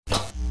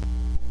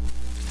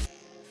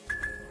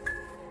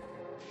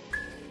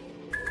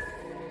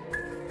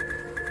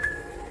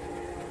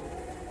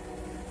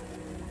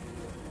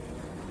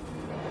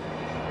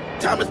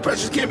Time is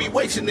precious, can't be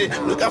wasting it.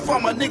 Look how far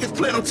my niggas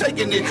plan on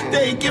taking it.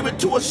 They ain't give it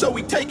to us, so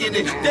we taking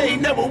it. They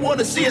ain't never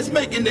wanna see us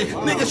making it.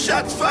 Niggas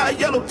shots fired,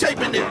 yellow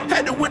taping it.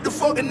 Had to with the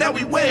fog and now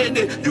we wearing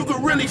it. You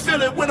can really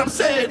feel it when I'm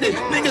saying it.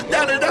 Niggas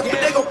doubted us,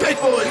 but they gon' pay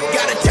for it.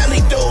 Gotta tell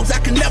these dudes I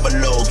can never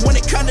lose. When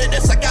it come to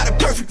this, I got a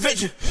perfect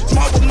vision.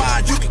 Small with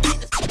mine, you can keep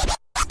this.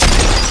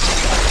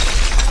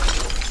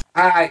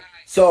 Alright,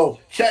 so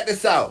check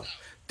this out.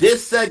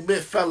 This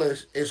segment,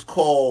 fellas, is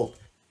called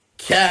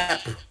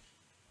Cap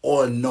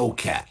or No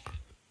Cap.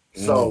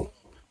 So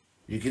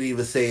you can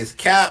either say it's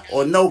cap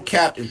or no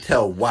cap and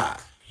tell why.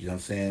 You know what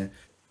I'm saying?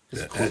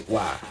 Just quick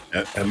why.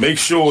 And make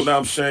sure, now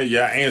I'm saying,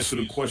 y'all answer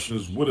the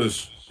questions with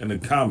us in the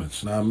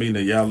comments. Now I mean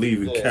that y'all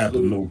leave it cap or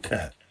no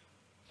cap.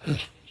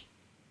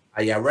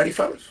 Are y'all ready,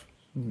 fellas?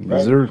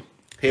 Yes, sir.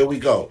 Here we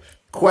go.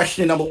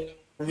 Question number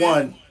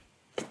 1.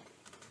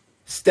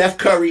 Steph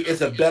Curry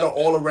is a better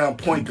all-around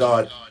point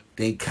guard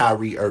than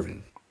Kyrie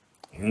Irving.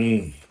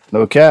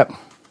 No cap.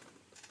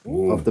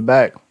 Off the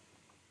back.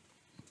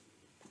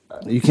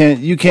 You can't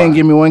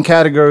give me one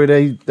category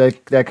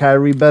that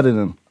Kyrie better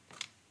than.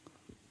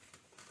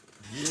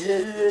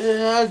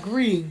 Yeah, I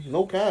agree.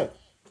 No cap.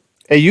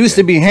 It used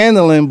to be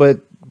handling, but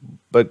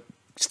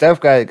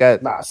Steph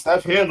got Nah,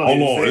 Steph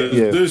handling. Hold on.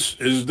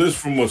 Is this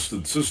from a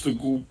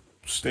statistical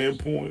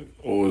standpoint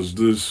or is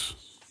this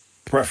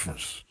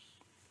preference?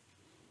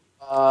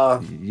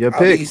 your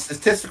pick. I mean,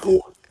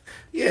 statistical.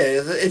 Yeah,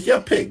 it's your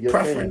pick.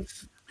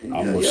 Preference. I'm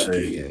gonna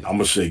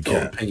say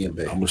Cat. Opinion,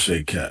 I'm gonna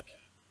say Cat.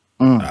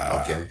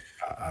 Okay.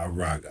 I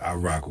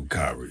rock with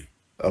Kyrie.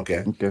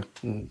 Okay. Okay.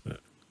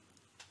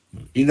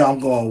 You know I'm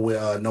going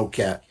with no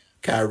cap.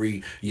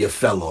 Kyrie, you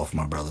fell off,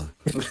 my brother.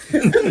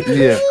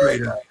 Yeah.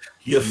 Straight up.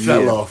 You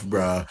fell off,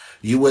 bro.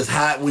 You was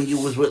hot when you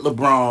was with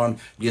LeBron.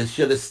 You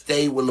should have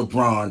stayed with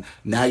LeBron.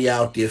 Now you're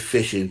out there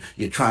fishing.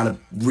 You're trying to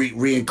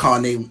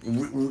reincarnate,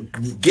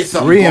 get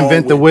something.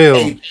 Reinvent the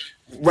wheel.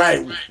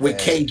 Right, with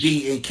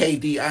KD. And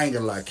KD, I ain't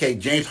gonna lie,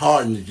 James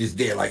Harden is just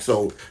there. Like,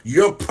 so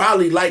you're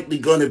probably likely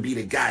gonna be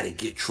the guy to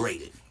get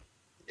traded.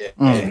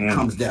 And it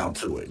comes down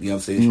to it. You know what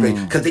I'm saying? Straight.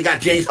 Because they got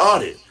James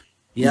Harden.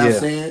 You know what I'm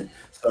saying?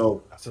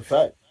 So that's a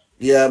fact.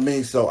 Yeah, I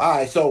mean, so all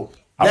right, so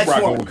I'm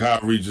rocking with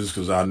Kyrie just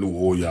because I knew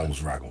all y'all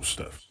was rocking with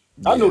Steph.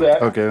 I knew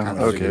that. Okay.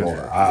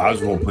 I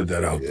just want to put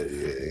that out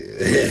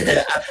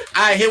there.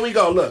 All right, here we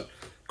go. Look,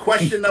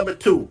 question number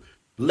 2: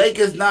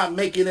 Lakers not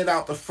making it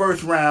out the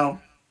first round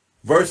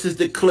versus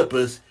the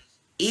Clippers,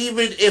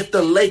 even if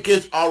the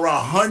Lakers are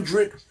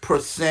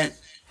 100%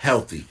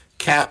 healthy.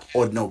 Cap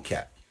or no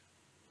cap?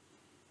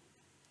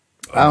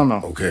 I don't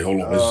know. Okay,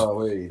 hold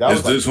on.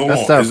 That's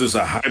Is this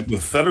a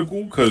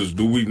hypothetical? Because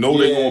do we know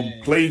they're going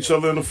to play each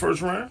other in the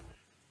first round?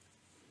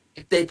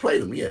 If they play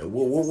them, yeah.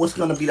 What's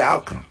going to be the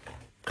outcome?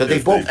 Because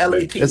they both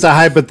LA teams. It's a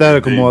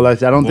hypothetical, more or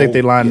less. I don't think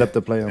they lined up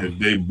to play them. If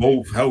they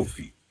both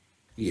healthy.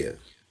 Yeah.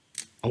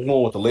 I'm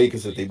going with the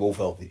Lakers if they both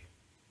healthy.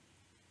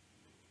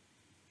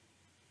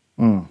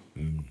 Going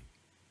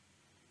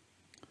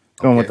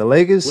with the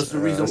Lakers? What's the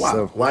reason why?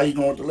 Why are you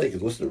going with the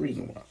Lakers? What's the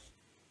reason why?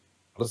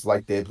 I just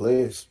like their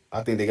players.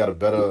 I think they got a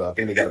better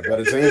team. He kept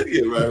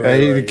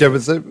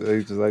it simple.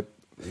 He just like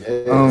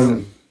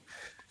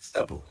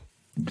simple.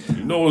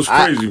 You know what's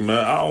crazy, man?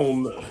 I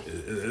don't.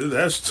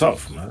 That's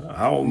tough, man.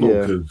 I don't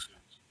know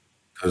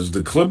because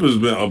the Clippers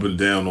been up and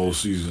down all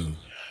season,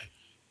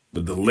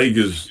 but the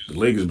Lakers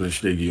been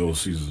shaky all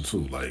season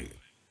too. Like,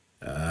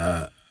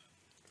 I'm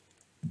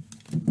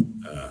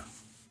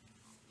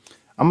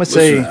gonna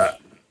say.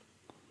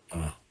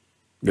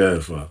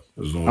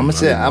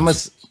 I'm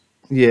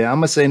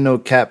gonna say no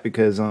cap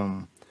because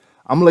I'm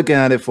looking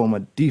at it from a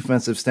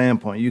defensive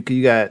standpoint. You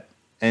got,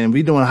 and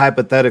we doing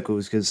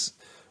hypotheticals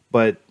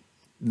but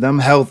them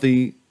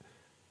healthy,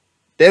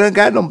 they don't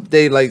got them.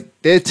 They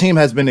like their team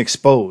has been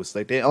exposed.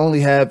 Like they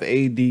only have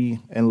AD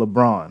and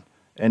LeBron,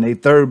 and their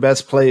third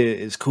best player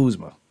is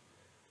Kuzma.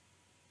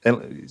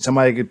 And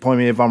somebody could point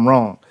me if I'm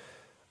wrong.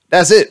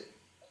 That's it.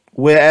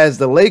 Whereas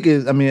the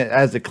Lakers,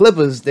 as the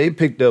Clippers, they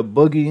picked up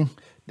Boogie.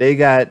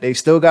 They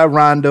still got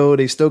Rondo.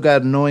 They still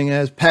got annoying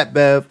ass Pat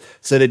Bev.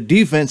 So the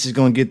defense is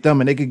going to get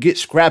them, and they could get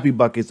scrappy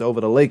buckets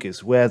over the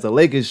Lakers. Whereas the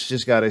Lakers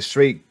just got to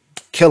straight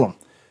kill them.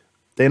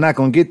 They're not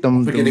going to get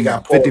them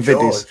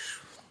 50-50s.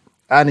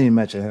 I didn't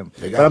mention him.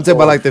 But I'm talking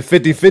about like the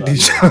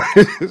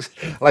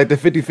 50-50s. Like the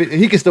 50-50.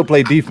 He can still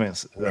play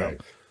defense.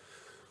 Right.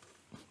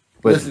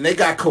 But listen, they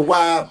got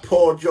Kawhi,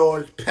 Paul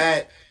George,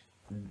 Pat,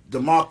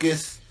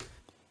 DeMarcus.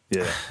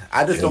 Yeah,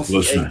 I just don't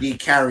see AD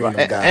carrying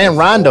them guys. And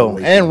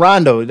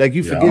Rondo. Like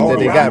you forget that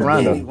they got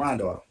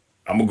Rondo.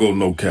 I'm gonna go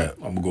no cap.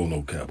 I'm gonna go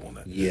no cap on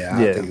that. Yeah,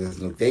 I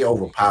think they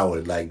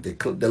overpowered. Like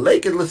the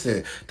Lakers.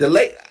 Listen,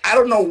 I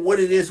don't know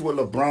what it is with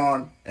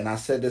LeBron, and I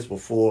said this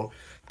before.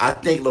 I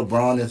think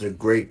LeBron is a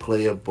great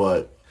player,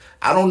 but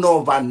I don't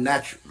know if I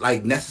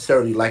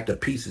necessarily like the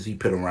pieces he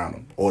put around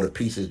him or the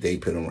pieces they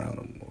put around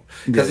him.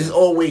 Because it's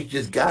always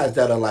just guys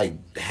that are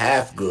like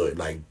half good,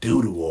 like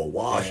doo-doo or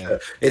wash. Yeah.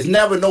 It's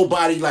never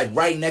nobody like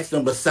right next to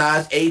them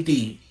besides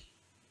AD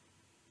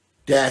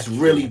that's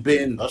really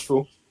been. That's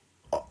true.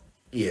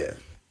 Yeah.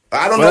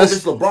 I don't Well, know if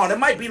it's LeBron. It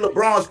might be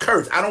LeBron's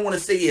curse. I don't want to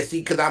say yes, see,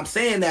 because I'm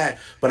saying that,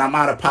 but I'm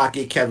out of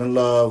pocket. Kevin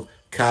Love,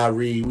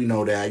 Kyrie, we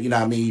know that. You know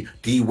what I mean?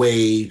 D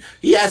Wade.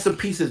 He had some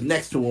pieces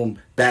next to him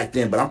back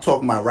then, but I'm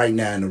talking about right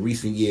now in the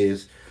recent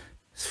years.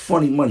 It's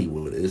funny money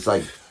with it. It's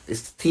like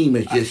this team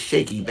is just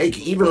shaky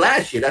baking. Even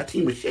last year, that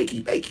team was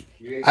shaky baking.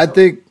 I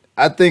think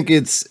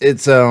it's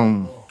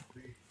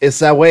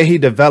that way he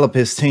developed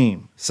his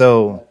team.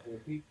 So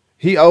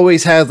he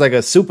always has like a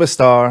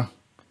superstar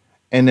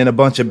and then a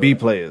bunch of B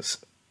players,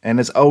 and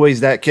it's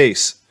always that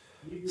case.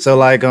 So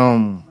like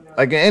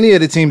any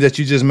of the teams that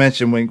you just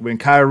mentioned, when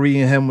Kyrie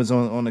and him was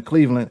on the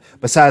Cleveland,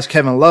 besides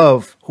Kevin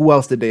Love, who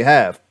else did they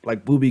have?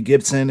 Like Boobie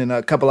Gibson and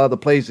a couple other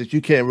players that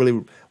you can't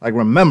really like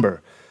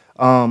remember.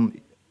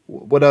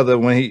 What other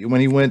when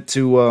he went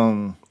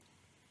to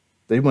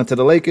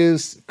the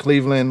Lakers,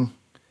 Cleveland.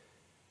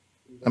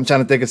 I'm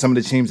trying to think of some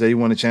of the teams that he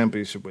won a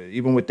championship with.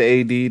 Even with the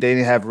AD, they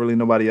didn't have really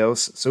nobody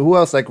else. So who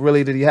else like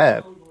really did he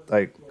have?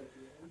 Like,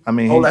 I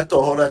mean, hold that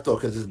thought,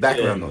 because it's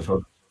background noise.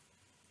 Hold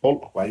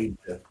on. Why you?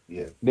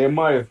 Yeah.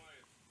 Nehemiah,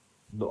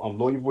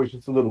 lower your voice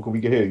just a little because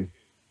we can hear you.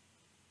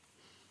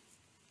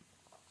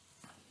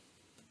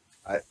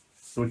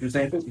 So what you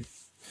saying, 50?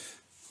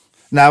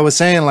 now I was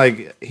saying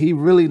like he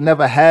really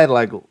never had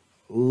like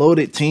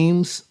loaded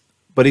teams,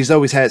 but he's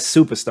always had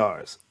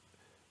superstars.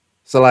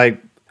 So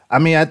like, I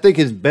mean, I think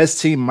his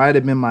best team might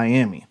have been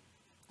Miami.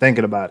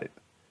 Thinking about it,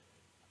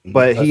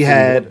 but he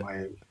had.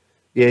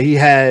 Yeah, he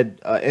had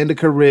end of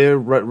career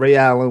Ray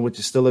Allen, which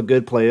is still a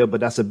good player,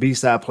 but that's a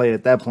B-side player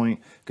at that point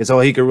because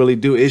all he could really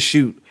do is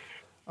shoot.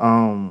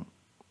 And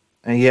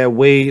he had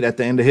Wade at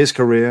the end of his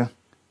career.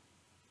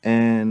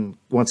 And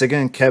once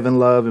again, Kevin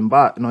Love and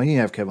Bosh. No, he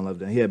didn't have Kevin Love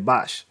then. He had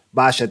Bosh.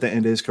 Bosh at the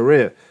end of his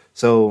career.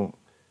 So,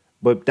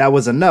 but that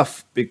was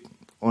enough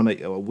on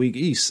a weak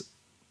East.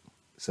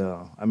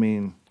 So, I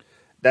mean,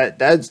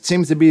 that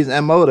seems to be his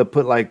MO to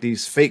put like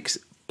these fake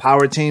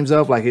power teams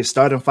up. Like his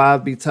starting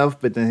five be tough,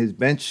 but then his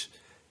bench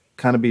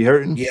kind of be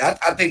hurting. Yeah,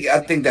 I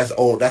think that's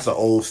old. That's an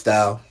old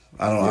style.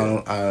 I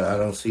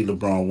don't see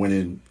LeBron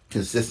winning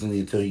consistently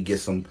until he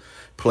gets some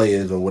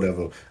players or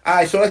whatever. All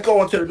right, so let's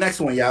go on to the next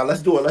one, y'all.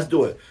 Let's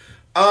do it.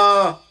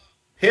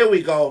 Here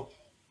we go.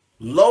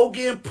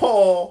 Logan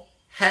Paul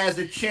has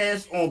a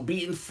chance on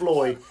beating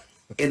Floyd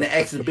in the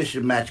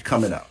exhibition match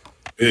coming up.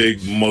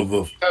 Big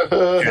mother.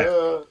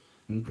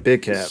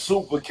 Big cap.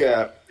 Super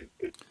cap.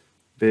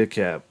 Big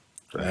cap.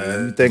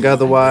 You think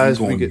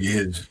otherwise?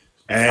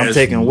 I'm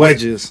taking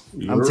wedges.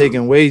 I'm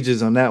taking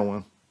wages on that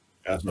one.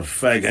 That's a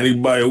fact.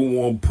 Anybody who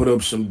want to put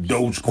up some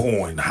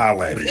Dogecoin,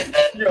 holla at it.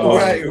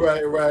 Right.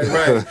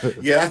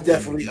 Yeah, that's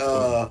definitely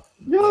cap.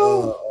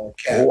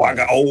 I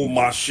got all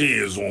my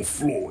shares on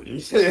Floyd. You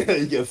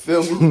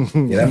feel me?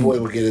 Yeah, that boy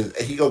will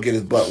get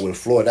his butt with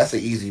Floyd. That's an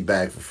easy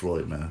bag for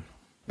Floyd, man.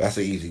 That's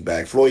an easy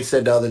bag. Floyd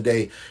said the other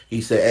day,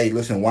 he said, "Hey,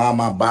 listen, why am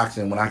I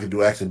boxing when I can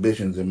do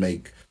exhibitions and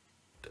make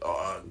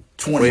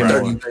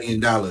 $20-30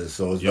 million?"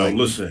 So it's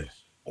listen.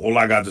 All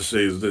I got to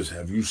say is this: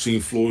 have you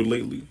seen Floyd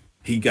lately?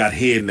 He got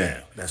hair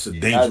now. That's a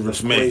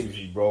dangerous man.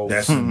 Crazy, bro.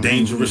 That's a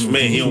dangerous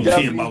man. He don't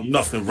care about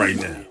nothing right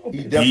now.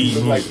 He definitely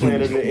look like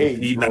Planet of the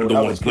Apes. He's not the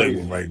one to play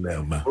with right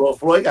now, man. Bro,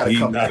 Floyd got to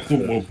come back. He's not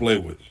the one to play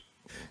with.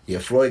 Yeah,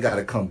 Floyd got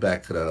to come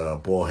back to the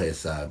bald head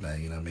side, man.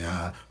 You know what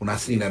I mean? When I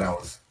seen that, I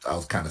was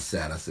kind of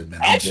sad. I said,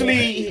 man.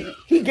 Actually,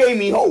 he gave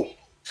me hope.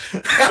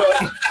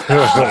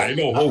 Ain't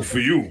no hope for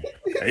you.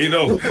 Ain't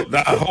no.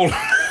 Hold on.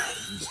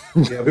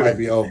 Yeah, it might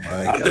be over.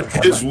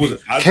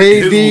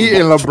 KD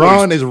and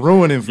LeBron is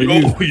ruining for you.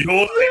 Yours ain't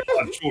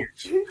my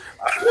choice.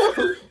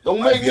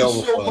 Don't make me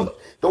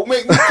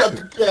cut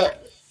the cap.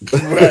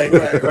 Right.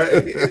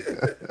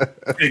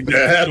 Take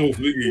that hat off,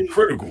 nigga.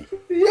 Critical.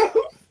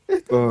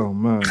 Oh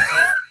man.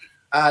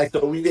 All right,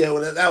 so we did.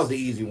 Well, that was the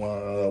easy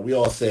one. We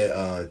all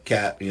said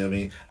cap. You know what I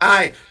mean? All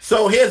right,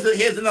 so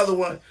here's another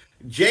one.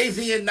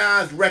 Jay-Z and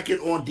Nas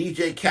record on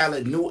DJ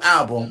Khaled's new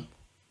album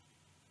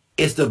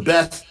is the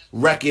best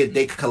record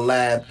they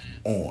collabed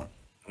on.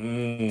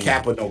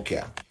 Cap or no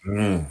cap?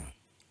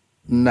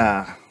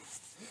 Nah.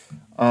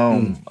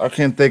 I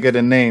can't think of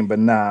the name, but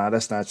nah,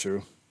 that's not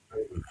true.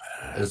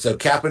 It's a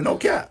cap or no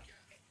cap?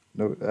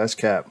 No, that's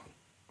cap.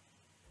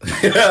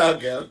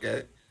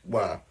 Okay.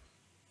 Wow.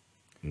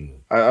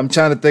 I'm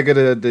trying to think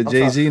of the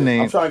Jay-Z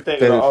name. I'm trying to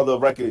think of the other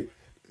record.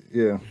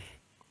 Yeah.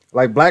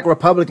 Like Black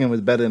Republican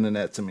was better than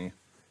that to me.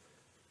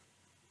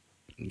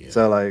 Yeah.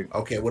 So like,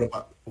 okay, what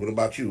about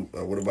you?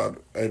 What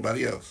about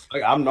anybody else?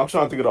 Like, I'm trying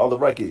to think of the other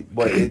record,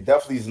 but it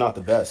definitely is not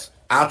the best.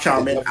 I'll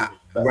chime in.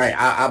 Right,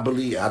 I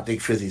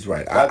think Fizzy's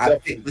right. I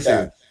think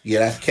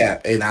that's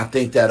cap, and I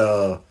think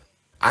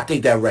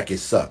that record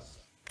sucked.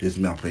 This is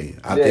my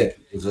opinion. I think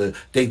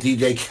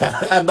DJ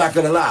Khaled. I'm not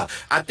gonna lie.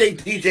 I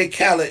think DJ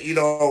Khaled. You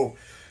know.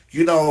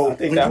 I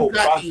think that whole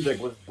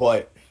project was,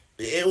 but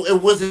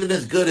it wasn't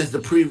as good as the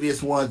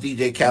previous ones.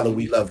 DJ Khaled,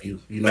 we love you.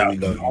 We love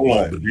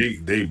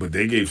you. But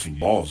they gave some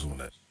balls on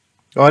that.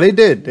 Oh, they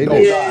did. They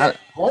did. I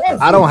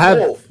don't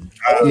have.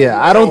 Yeah,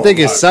 I don't think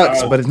it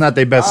sucks, but it's not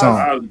their best song.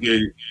 I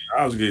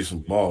was gave some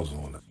balls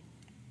on it.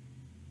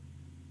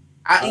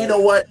 You know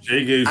what?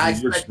 Jay gave I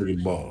some rich expect,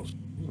 nigga balls.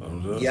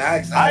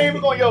 yeah, I ain't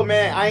even going, yo,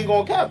 man. I ain't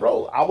going cap,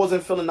 bro. I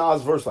wasn't feeling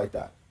Nas' verse like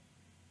that.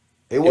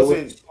 It it was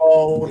wasn't.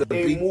 slow. The It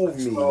ain't beat move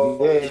was me.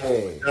 slow. Yeah,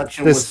 The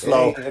production was This,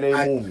 slow. it ain't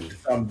I move me.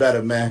 something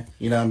better, man.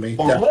 You know what I mean?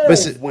 But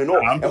Definitely. but Hov went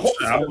off. I'm And just,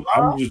 Hov said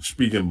I'm live. just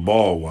speaking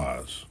ball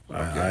wise.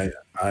 Okay.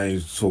 I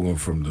ain't talking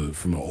from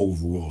the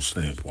overall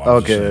standpoint.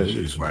 I'm just okay,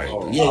 saying Jay some Right.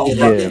 bars. Yeah, I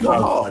they yeah, go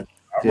hard.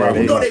 I yeah. rock You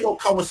with They, know my they gonna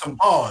come with some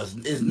bars.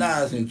 It's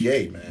Nas and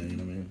Jay, man. You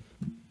know what I mean?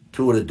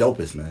 Two of the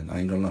dopest, man. I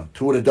ain't gonna lie.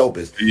 Two of the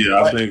dopest.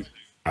 yeah. But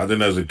I think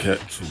that's a cat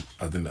too.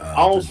 I think I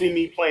don't see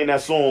me playing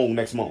that song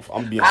next month.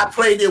 I'm gonna be I honest.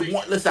 played it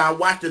one. Listen, I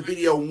watched the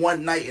video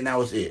one night and that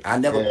was it. I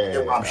never played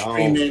it while I'm Yeah, I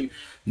don't. streaming.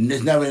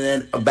 There's never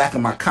in the back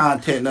of my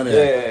content. None of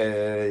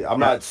that. Yeah, I'm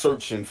not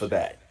searching for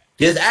that.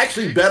 There's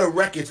actually better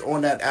records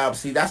on that album.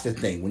 See, that's the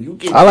thing. When you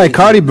get I like Jay-Z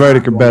Cardi and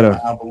verdict Nas on better.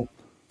 the album,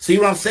 see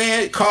what I'm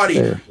saying? Cardi,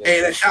 Yeah.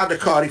 and shout out to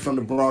Cardi from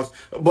the Bronx.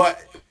 But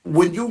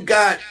when you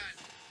got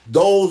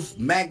those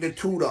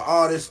magnitude of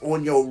artists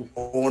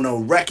on a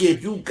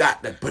record, you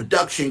got the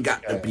production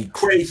got to be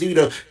crazy.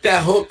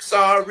 That hook,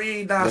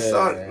 sorry, not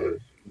sorry. Yeah.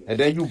 And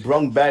then you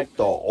brung back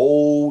your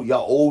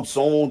old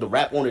song, the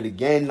rap on it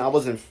again. I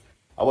wasn't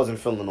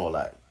feeling all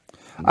that.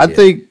 I Yeah.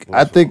 think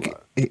I wasn't feeling all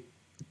that.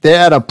 they're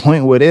at a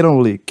point where they don't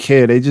really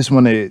care. They just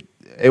want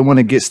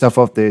to get stuff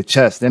off their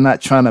chest. They're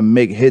not trying to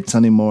make hits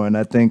anymore. And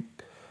I think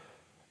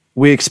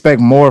we expect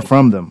more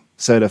from them.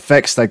 So it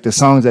affects like the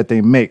songs that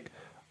they make.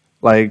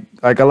 Like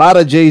a lot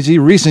of Jay-Z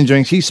recent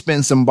drinks, he's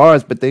spitting some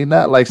bars, but they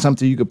not like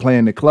something you could play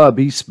in the club.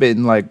 He's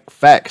spitting like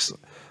facts.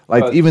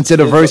 Like But even to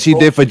the his verse he did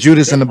approach for is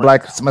Judas and the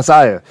different. Black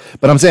Messiah.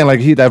 But I'm saying like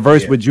that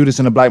verse Yeah. with Judas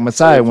and the Black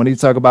Messiah, when he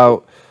talk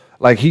about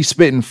like he's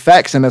spitting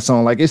facts in that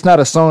song. Like it's not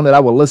a song that I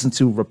would listen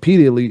to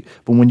repeatedly,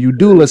 but when you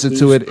do listen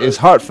to it, it's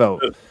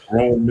heartfelt.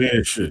 grown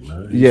man shit,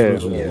 man. Yeah.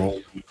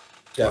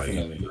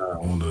 Definitely.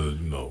 On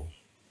the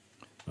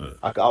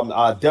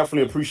I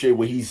definitely appreciate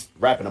what he's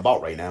rapping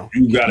about right now.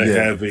 you gotta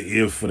Yeah. have an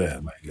ear for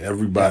that. Like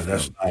everybody,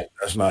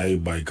 that's not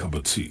everybody cup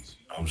of tea. You know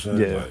what I'm saying?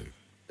 Yeah. Like,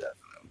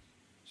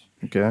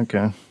 Okay.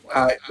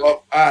 All right.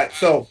 Well, all right.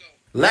 So,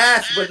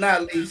 last but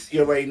not least,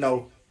 you already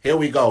know. Here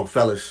we go,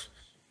 fellas.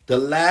 The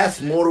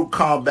last Mortal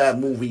Kombat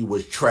movie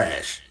was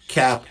trash.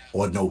 Cap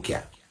or no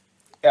cap?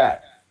 Yeah,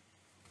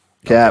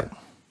 Cap.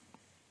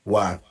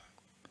 Why?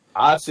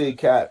 I say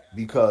Cap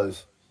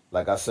because,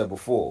 like I said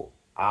before,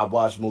 I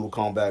watched Mortal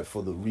Kombat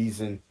for the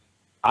reason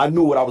I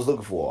knew what I was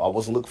looking for. I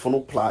wasn't looking for no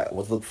plot. I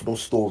wasn't looking for no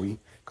story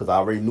because I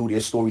already knew their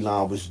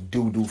storyline was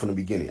doo-doo from the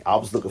beginning. I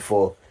was looking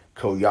for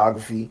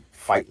choreography,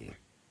 fighting.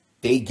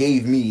 They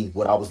gave me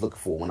what I was looking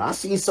for. When I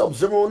seen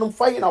Sub-Zero and them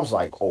fighting, I was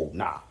like, oh,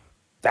 nah,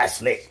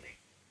 that's lit.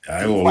 I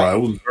ain't gonna lie, it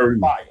was very,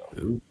 Fire.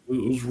 it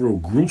was real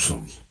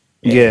gruesome.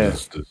 Yeah.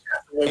 This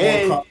Mortal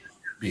Kombat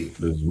should be.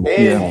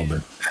 Mortal Yeah.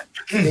 Kombat.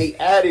 They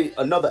added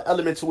another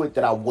element to it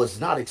that I was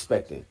not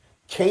expecting.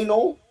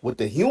 Kano with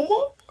the humor.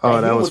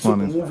 Oh, that was took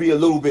funny. the movie a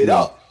little bit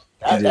up.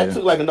 That Yeah.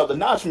 took like another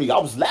notch for me. I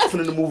was laughing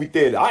in the movie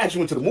theater. I actually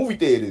went to the movie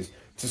theaters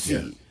to see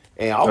it.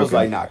 And I was Okay.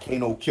 like, nah,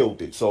 Kano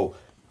killed it. So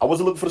I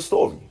wasn't looking for the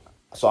story.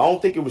 So I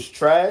don't think it was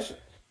trash.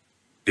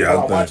 Yeah, Will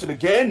I I watch think, it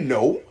again?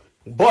 No.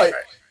 But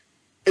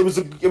it was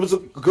a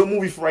good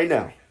movie for right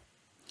now.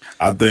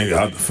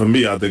 for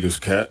me, I think it's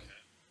Cat,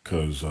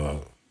 because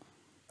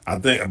I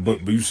think,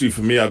 but you see,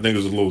 for me, I think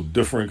it's a little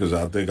different because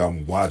I think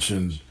I'm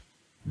watching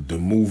the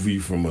movie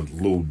from a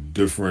little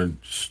different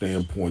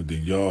standpoint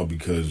than y'all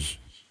because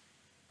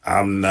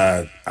I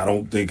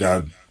don't think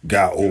I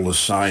got all the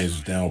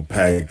science down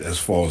packed as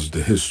far as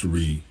the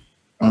history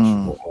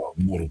of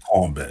Mortal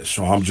Kombat.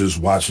 So I'm just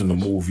watching the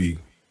movie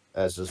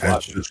As just as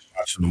watching. just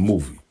watching the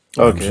movie.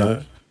 You know Okay. what I'm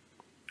saying?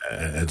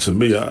 And to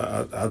me,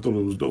 I thought it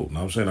was dope. You know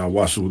what I'm saying? I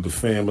watched it with the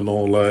fam and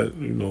all that,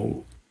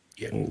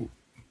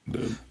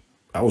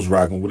 I was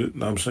rocking with it. You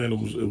know what I'm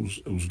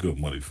saying? It was good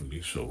money for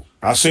me. So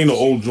I seen the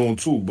old joint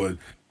too, but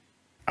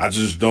I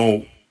just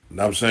don't, you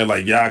know what I'm saying?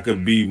 Like y'all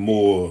could be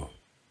more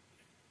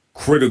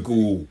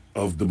critical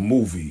of the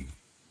movie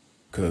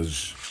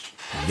because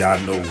y'all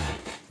know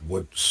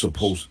what's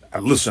supposed.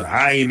 Listen,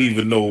 I ain't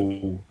even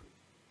know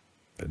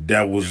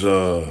that was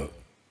what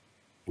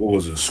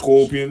was it,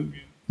 Scorpion?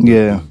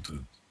 Yeah.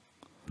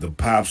 The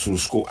pops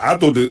was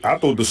Scorpion. I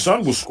thought the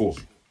son was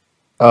Scorpion.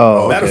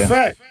 Oh, Matter okay.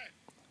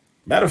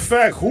 of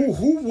fact,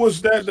 who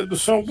was that the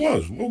son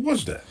was? What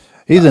was that?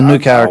 He's a I new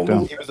don't character.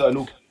 know. It was a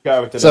new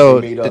character So,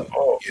 that they made up.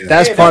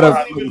 That's Yeah, part that of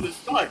wasn't even the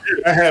son.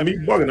 That had me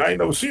bugging. I ain't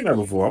never seen that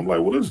before. I'm like,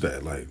 what is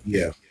that? Like,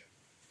 Yeah.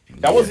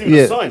 That wasn't even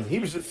Yeah. the son. He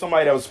was just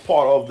somebody that was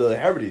part of the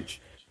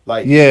heritage.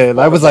 Like yeah, part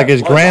that of was like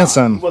his bloodline.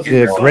 grandson. He wasn't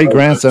Yeah, the son. great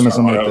grandson or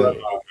something like that.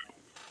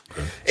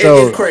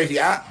 So- It's crazy.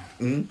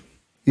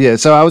 Yeah,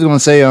 so I was gonna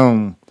say,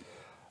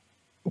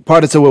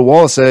 part of to what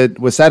Walt said,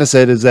 what Sata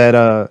said is that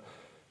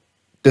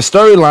the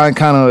storyline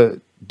kind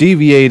of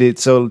deviated.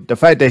 So the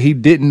fact that he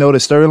didn't know the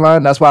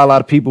storyline, that's why a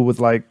lot of people was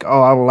like,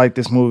 "Oh, I don't like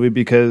this movie,"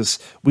 because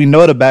we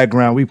know the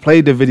background, we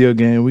played the video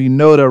game, we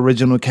know the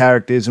original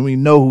characters, and we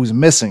know who's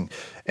missing.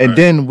 And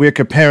then we're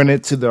comparing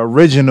it to the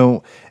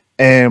original,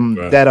 and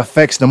that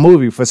affects the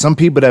movie. For some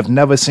people that have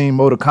never seen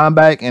Mortal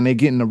Kombat and they're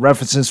getting the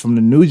references from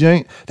the new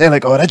joint, they're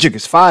like, "Oh, that chick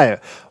is fire."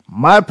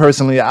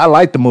 I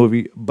like the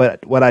movie,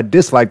 but what I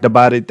disliked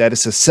about it that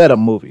it's a setup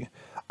movie.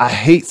 I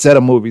hate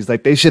setup movies.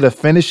 Like they should have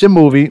finished the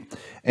movie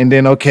and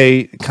then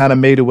kind of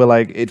made it where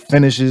like it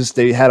finishes.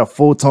 They had a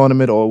full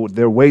tournament or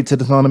their way to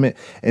the tournament,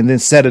 and then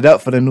set it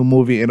up for the new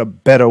movie in a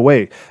better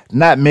way.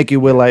 Not make it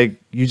where like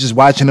you just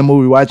watching the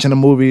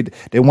movie.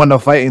 They want to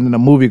fight, and then the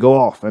movie go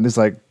off, and it's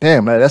like,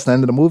 damn, that's the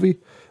end of the movie.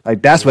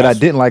 Like that's what I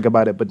didn't like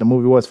about it, but the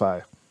movie was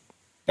fire.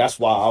 That's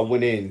why I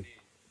went in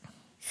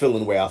feeling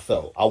the way I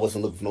felt. I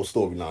wasn't looking for no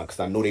storyline because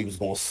I know they was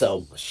gonna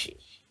sell my shit.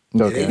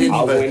 Okay.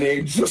 I went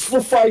in just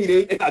for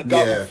fighting, and I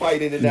got for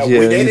fighting in that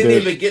way. They didn't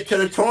even get to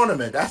the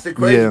tournament. That's the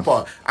crazy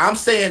part. I'm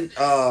saying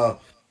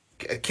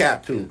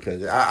Cap too,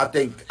 because I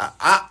think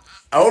I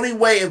only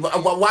way if I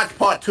watch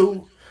part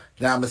 2,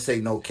 now I'm gonna say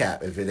no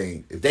Cap if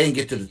they didn't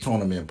get to the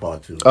tournament in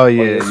part 2. Oh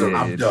yeah,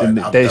 I'm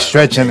done. They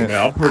stretching it.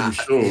 I'm pretty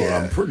sure.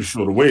 I'm pretty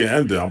sure the way it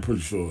ended. I'm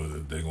pretty sure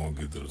that they're gonna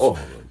get to the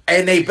tournament.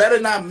 And they better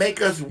not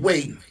make us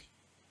wait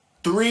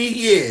 3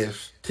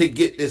 years to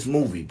get this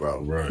movie,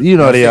 bro. Right. You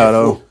know they are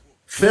though.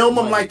 Film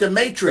them like The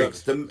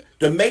Matrix. The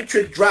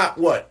Matrix dropped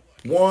what?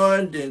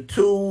 1, then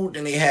 2,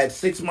 then they had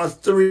 6 months,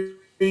 3.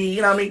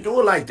 You know what I mean? Do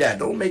it like that.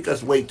 Don't make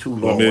us wait too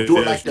long. Do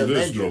it like the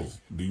Avengers.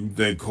 Do you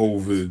think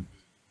COVID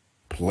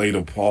played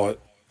a part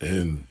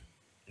in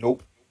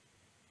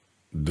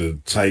the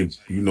type,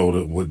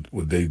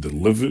 what they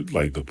delivered,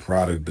 like the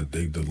product that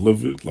they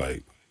delivered?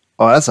 Like,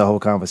 oh, that's a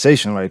whole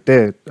conversation right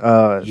there.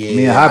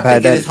 Me and Hop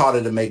had that. It's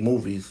harder to make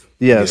movies.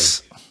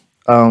 Yes.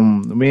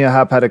 Me and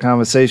Hop had a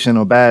conversation,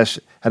 or Bash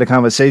had a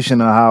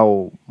conversation on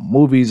how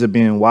movies are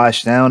being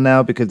washed down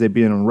now because they're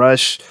being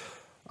rushed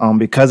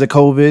because of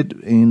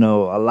COVID.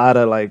 A lot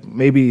of like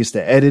maybe it's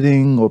the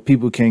editing or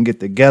people can't get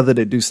together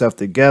to do stuff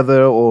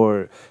together,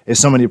 or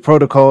it's so many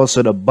protocols.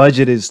 So the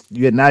budget is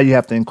now you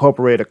have to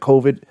incorporate a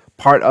COVID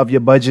part of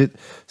your budget.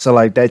 So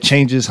like that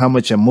changes how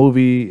much a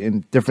movie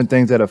and different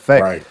things that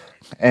affect. Right.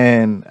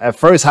 And at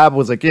first, Hopper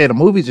was like, "Yeah, the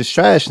movies is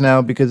trash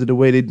now because of the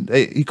way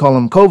he call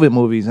them COVID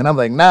movies." And I'm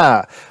like,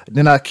 "Nah."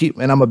 Then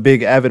I'm a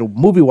big avid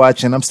movie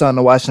watcher, and I'm starting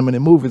to watch some of the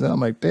movies, and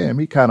I'm like, "Damn,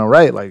 he kind of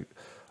right." Like,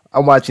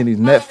 I'm watching these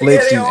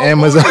Netflix and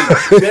Amazon.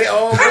 They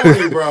all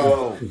booty,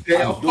 bro.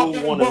 They all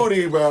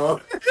booty, bro.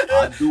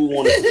 I do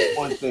want to say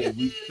one thing.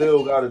 We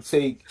still got to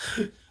take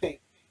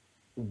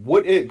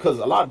because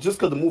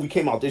because the movie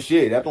came out this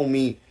year, that don't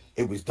mean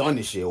it was done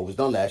this year or it was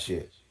done last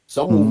year.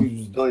 Some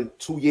movies was done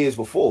 2 years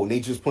before, and they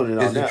just putting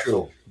it out now.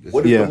 So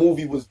what if the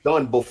movie was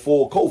done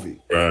before COVID?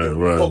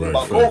 Right. Talking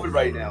about COVID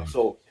right now.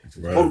 So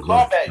Mortal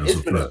Kombat,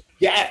 it's been a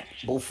gap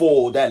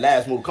before that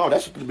last Mortal Kombat.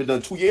 That should have been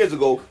done 2 years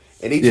ago,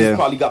 and they just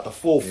probably got the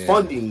full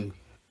funding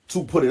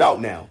to put it out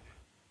now.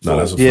 So, no,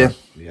 that's a fact.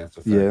 That's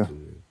a fact. Yeah.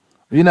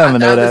 You never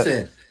know that.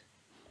 Listen,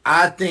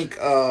 I think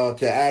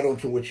to add on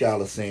to what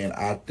y'all are saying,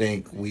 I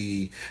think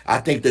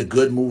the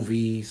good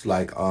movies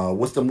like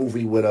what's the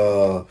movie with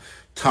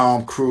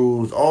Tom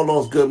Cruise, all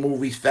those good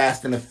movies,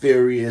 Fast and the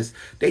Furious,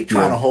 they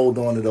trying to hold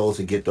on to those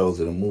and get those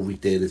in the movie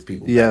theaters.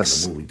 People back in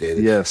the movie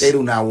theaters. Yes. They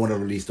do not want to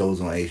release those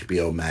on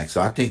HBO Max.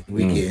 So I think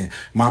we getting,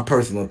 my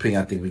personal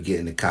opinion, I think we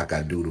getting the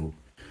cock-a-doodle.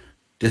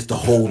 Just the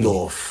hold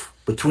off.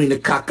 Between the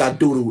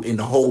cock-a-doodle and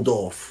the hold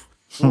off.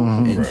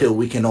 Until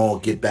we can all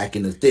get back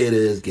in the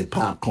theaters, get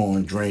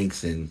popcorn,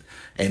 drinks, and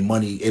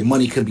money. And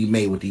money can be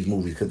made with these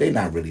movies because they're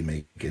not really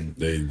making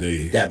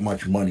that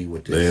much money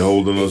with this. They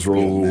holding us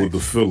rolling with the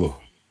filler.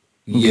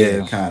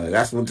 Yeah, kind of.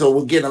 That's what. So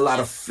we're getting a lot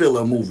of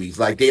filler movies.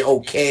 Like they're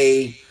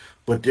okay,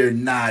 but they're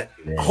not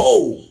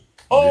whole.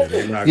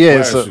 They're not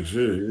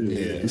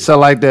classics. So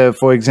like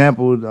for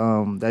example,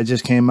 that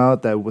just came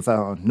out that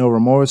Without No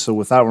Remorse or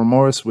Without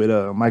Remorse with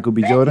Michael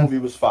B. Jordan. That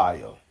movie was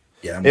fire.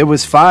 Yeah, it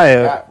was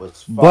fire. That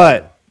was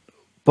fire.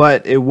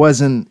 But it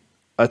wasn't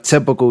a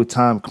typical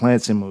Tom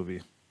Clancy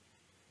movie.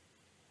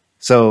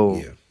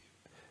 So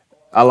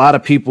a lot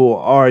of people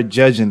are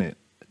judging it.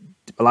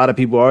 A lot of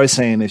people are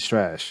saying it's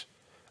trash.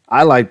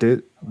 I liked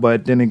it,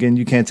 but then again,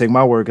 you can't take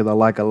my word because I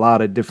like a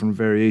lot of different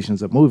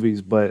variations of movies.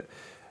 But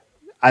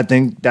I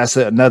think that's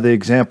another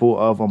example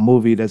of a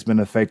movie that's been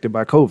affected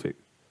by COVID.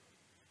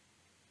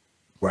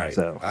 Right.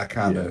 So I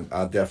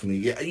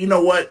definitely, you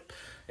know what?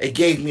 It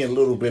gave me a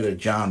little bit of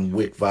John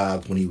Wick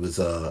vibes when he was,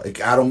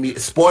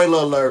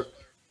 spoiler alert,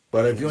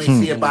 but if you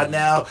ain't see it by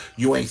now,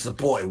 you ain't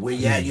supporting. Where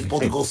you at? You're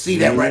supposed to go see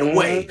that right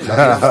away. You know what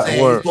I'm saying?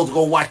 You're supposed to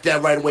go watch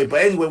that right away.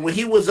 But anyway, when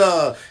he was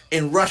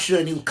in Russia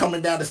and he was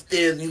coming down the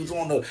stairs and he was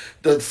on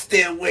the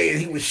stairway and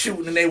he was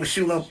shooting and they were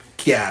shooting him,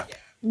 Cap.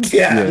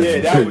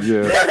 That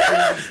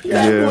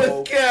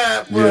was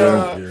Cap,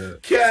 bro. Yeah.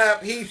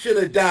 Cap, he should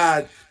have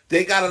died.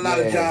 They got a lot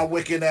of John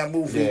Wick in that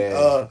movie.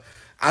 Yeah.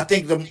 I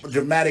think the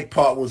dramatic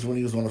part was when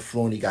he was on the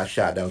floor and he got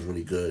shot. That was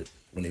really good.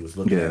 When they was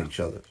looking at each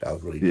other. That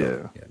was really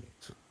good. Yeah.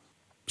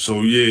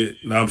 So,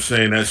 now I'm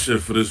saying that's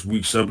it for this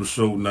week's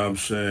episode. Now I'm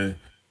saying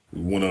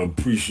we want to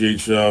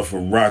appreciate y'all for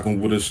rocking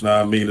with us.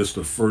 Now I mean, it's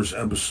the first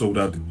episode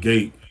out the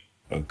gate.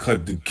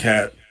 Cut the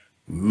Cap.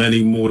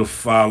 Many more to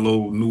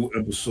follow. New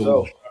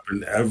episodes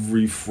dropping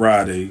every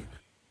Friday.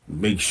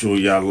 Make sure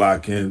y'all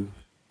lock in.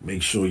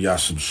 Make sure y'all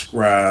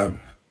subscribe.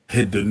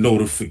 Hit the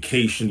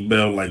notification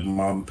bell like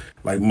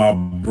my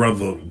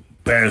brother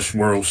Bash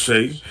World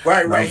say.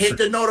 Right. Hit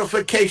the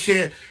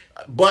notification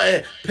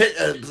button.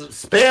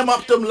 Spam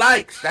up them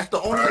likes. That's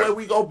the only way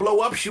we gonna blow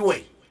up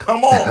Shuey.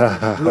 Come on.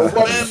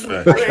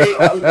 Spam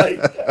I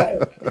like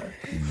that.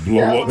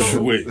 Blow up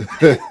Shuey.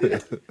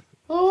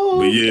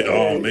 But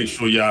yeah, make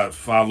sure y'all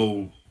follow,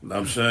 you know what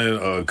I'm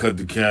saying, Cut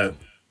the Cap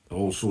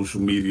on social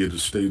media to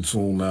stay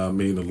tuned, know what I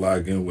mean, to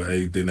log in with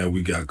everything that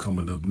we got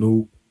coming up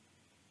new.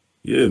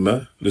 Yeah,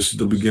 man. This is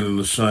the beginning of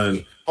the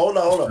sun. Hold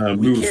on.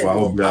 Beautiful. I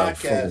hope y'all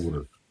fucking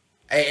with it.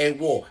 Hey,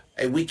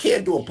 we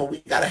can't do it, but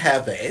we gotta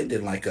have an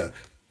ending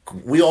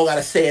we all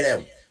gotta say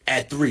it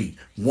at 3.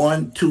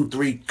 1, 2,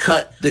 3,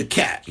 cut the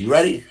cap. You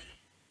ready?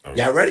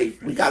 Y'all ready?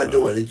 We gotta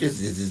do it.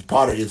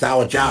 It's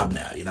our job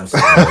now. You know what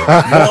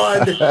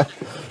I'm saying? 1,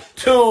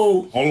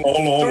 2. Hold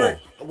on.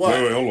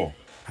 Wait, hold on.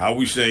 How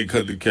we saying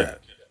cut the cap?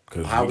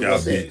 Because we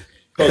gotta be.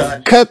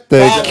 Cut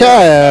the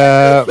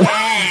cap.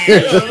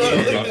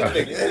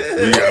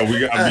 we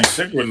gotta be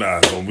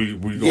synchronized.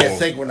 We going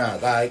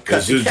synchronized. All right,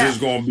 cut the cap.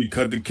 Just gonna be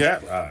cut the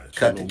cap. All right,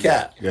 cut the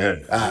cap. Yeah.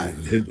 All right.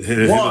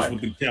 Hit us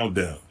with the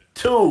countdown.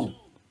 2,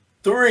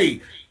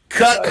 3.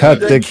 Cut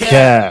the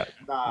cap.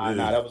 Nah,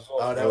 that was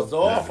off. Oh, that was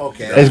off.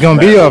 Okay, it's gonna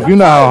be off. You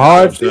know how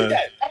hard.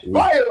 That's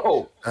fire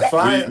though. That's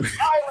fire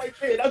right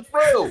there. That's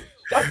real.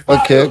 That's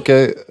fire.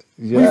 Okay.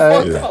 Yeah. We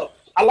fucked up.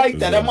 I like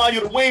that. That reminds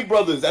you of the Wayne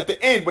brothers at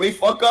the end when they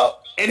fuck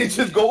up and it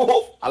just go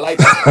off. I like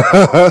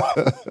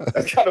that.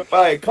 That's kind of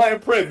fire.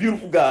 Client print,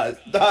 beautiful guys.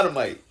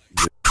 Dynamite.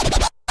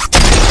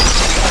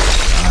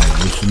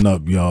 Alright, listen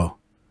up, y'all.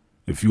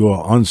 If you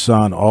are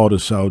unsigned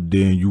artist out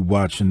there and you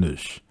watching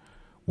this,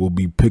 we'll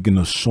be picking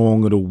a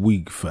song of the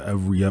week for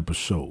every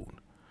episode.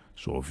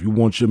 So if you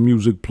want your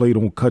music played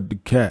on Cut the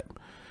Cap,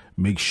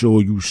 make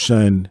sure you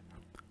send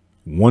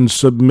one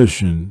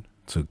submission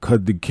to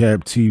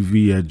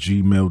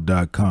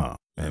cutthecaptv@gmail.com.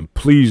 And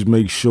please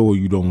make sure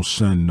you don't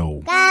send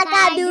no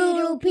Gaga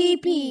doodle pee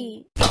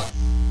pee.